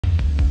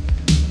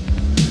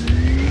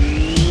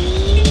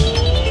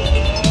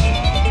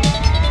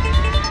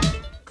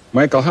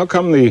Michael, how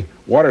come the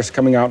water's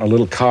coming out in a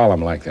little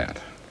column like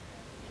that?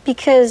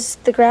 Because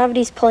the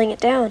gravity's pulling it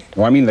down.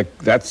 Well, I mean,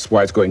 that's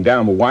why it's going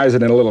down, but why is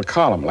it in a little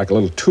column, like a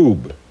little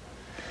tube?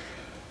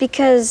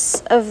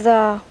 Because of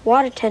the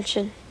water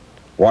tension.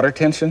 Water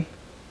tension?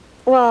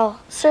 Well,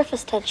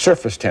 surface tension.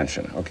 Surface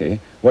tension, okay.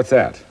 What's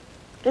that?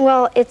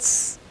 Well,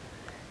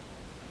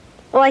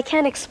 well, I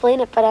can't explain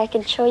it, but I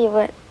can show you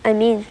what I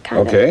mean,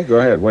 kind of. Okay, go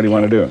ahead. What do you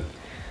want to do?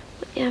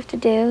 What you have to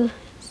do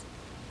is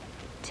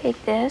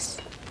take this.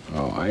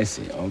 Oh, I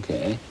see.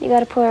 Okay. You got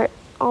to pour it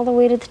all the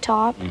way to the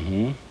top.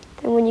 Mm-hmm.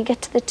 Then when you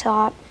get to the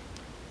top,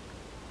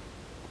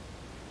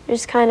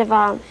 there's kind of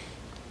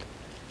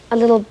a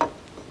little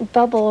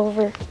bubble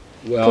over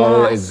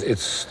Well,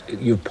 glass.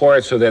 you pour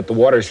it so that the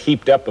water's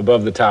heaped up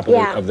above the top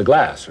of the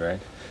glass, right?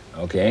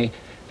 Okay.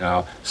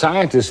 Now,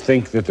 scientists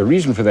think that the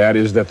reason for that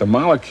is that the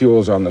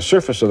molecules on the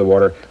surface of the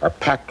water are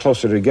packed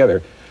closer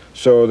together,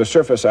 so the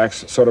surface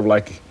acts sort of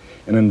like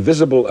an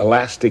invisible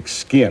elastic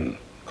skin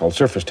called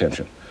surface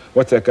tension.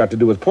 What's that got to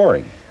do with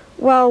pouring?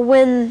 Well,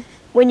 when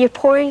you're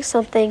pouring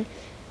something,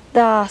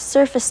 the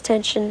surface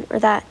tension, or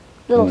that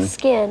little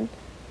skin,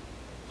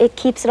 it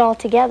keeps it all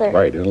together.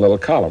 Right, in a little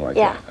column like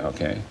that.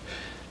 Okay.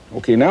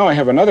 Okay, now I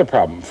have another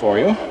problem for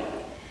you.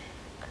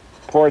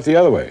 Pour it the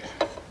other way,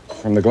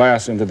 from the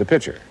glass into the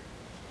pitcher.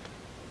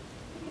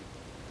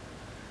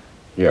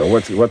 Yeah,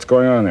 what's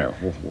going on there?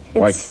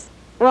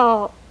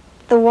 Well,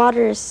 the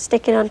water is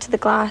sticking onto the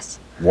glass.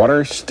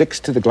 Water sticks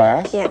to the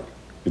glass? Yeah.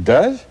 It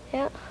does?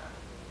 Yeah.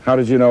 How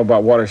did you know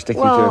about water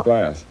sticking to the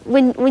glass?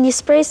 When you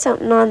spray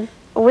something on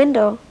a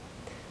window,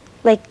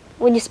 like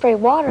when you spray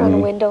water on a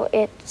window,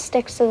 it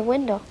sticks to the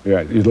window.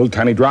 Yeah, these little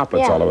tiny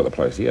droplets all over the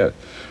place, yeah.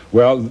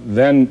 Well,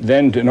 then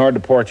in order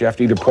to pour it, you have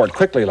to either pour it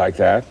quickly like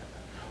that,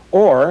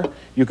 or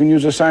you can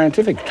use a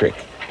scientific trick.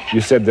 You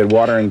said that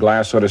water and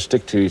glass sort of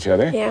stick to each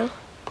other. Yeah.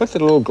 Put the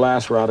little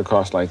glass rod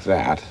across like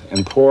that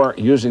and pour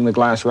using the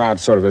glass rod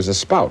sort of as a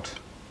spout.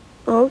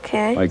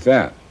 Okay. Like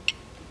that.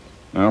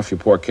 Now, if you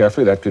pour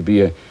carefully, that could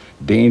be a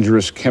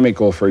dangerous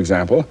chemical, for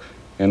example,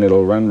 and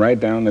it'll run right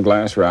down the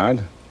glass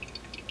rod,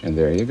 and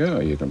there you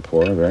go. You can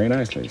pour very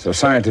nicely. So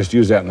scientists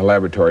use that in the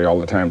laboratory all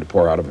the time to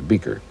pour out of a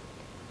beaker.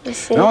 I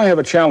see. Now I have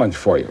a challenge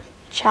for you.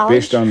 Challenge?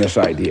 Based on this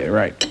idea,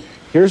 right.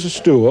 Here's a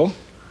stool.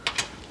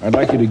 I'd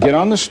like you to get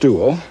on the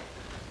stool.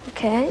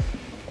 Okay.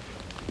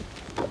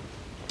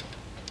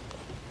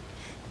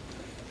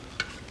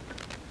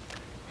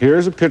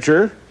 Here's a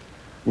pitcher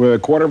with a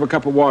quarter of a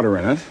cup of water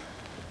in it.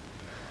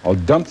 I'll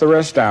dump the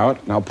rest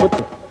out, and I'll put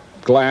the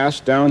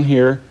glass down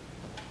here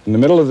in the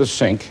middle of the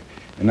sink,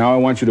 and now I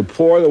want you to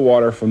pour the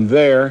water from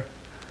there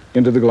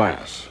into the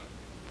glass.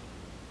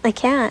 I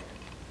can't.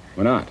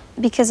 Why not?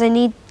 Because I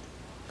need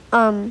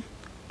a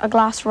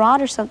glass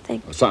rod or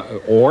something.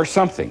 Or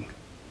something.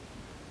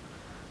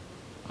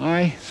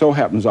 So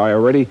happens I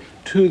already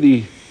to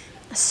the...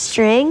 A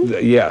string?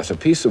 Yes, a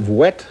piece of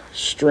wet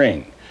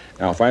string.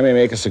 Now, if I may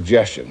make a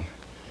suggestion,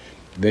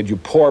 that you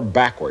pour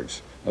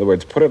backwards. In other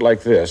words, put it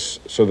like this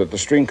so that the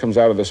string comes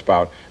out of the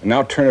spout, and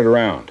now turn it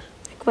around.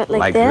 Like what,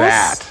 like this?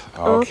 that.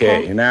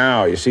 Okay.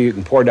 Now, you see, you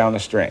can pour down the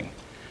string.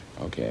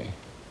 Okay.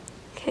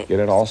 Okay. Get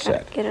it all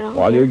set. Get it all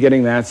While you're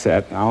getting that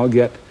set, I'll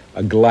get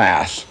a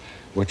glass,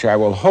 which I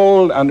will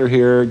hold under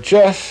here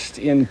just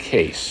in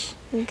case.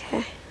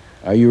 Okay.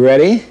 Are you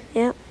ready?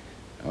 Yep.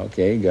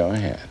 Okay, go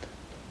ahead.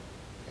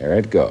 Here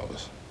it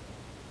goes.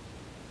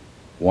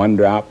 1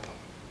 drop.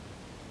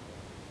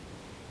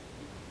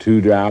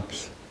 2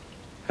 drops.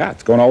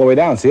 It's going all the way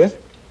down, see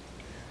it?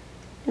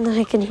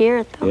 I can hear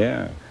it, though.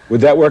 Yeah.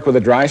 Would that work with a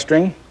dry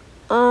string?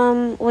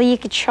 Well, you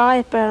could try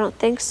it, but I don't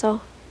think so.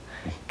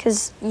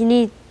 Because you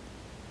need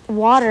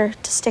water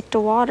to stick to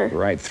water.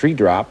 Right, 3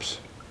 drops.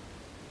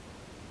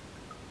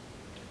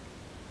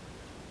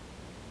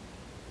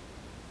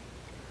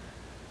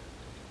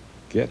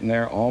 Getting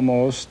there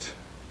almost.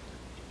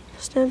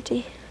 Just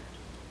empty.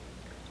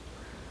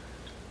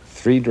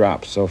 3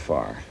 drops so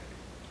far.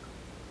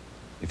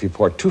 If you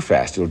pour too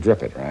fast, you'll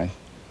drip it, right?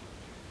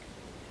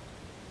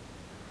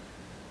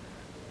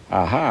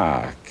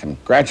 Aha,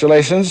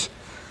 congratulations.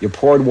 You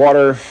poured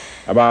water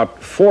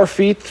about 4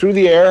 feet through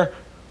the air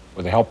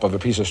with the help of a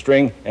piece of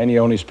string, and you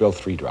only spilled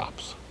 3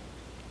 drops.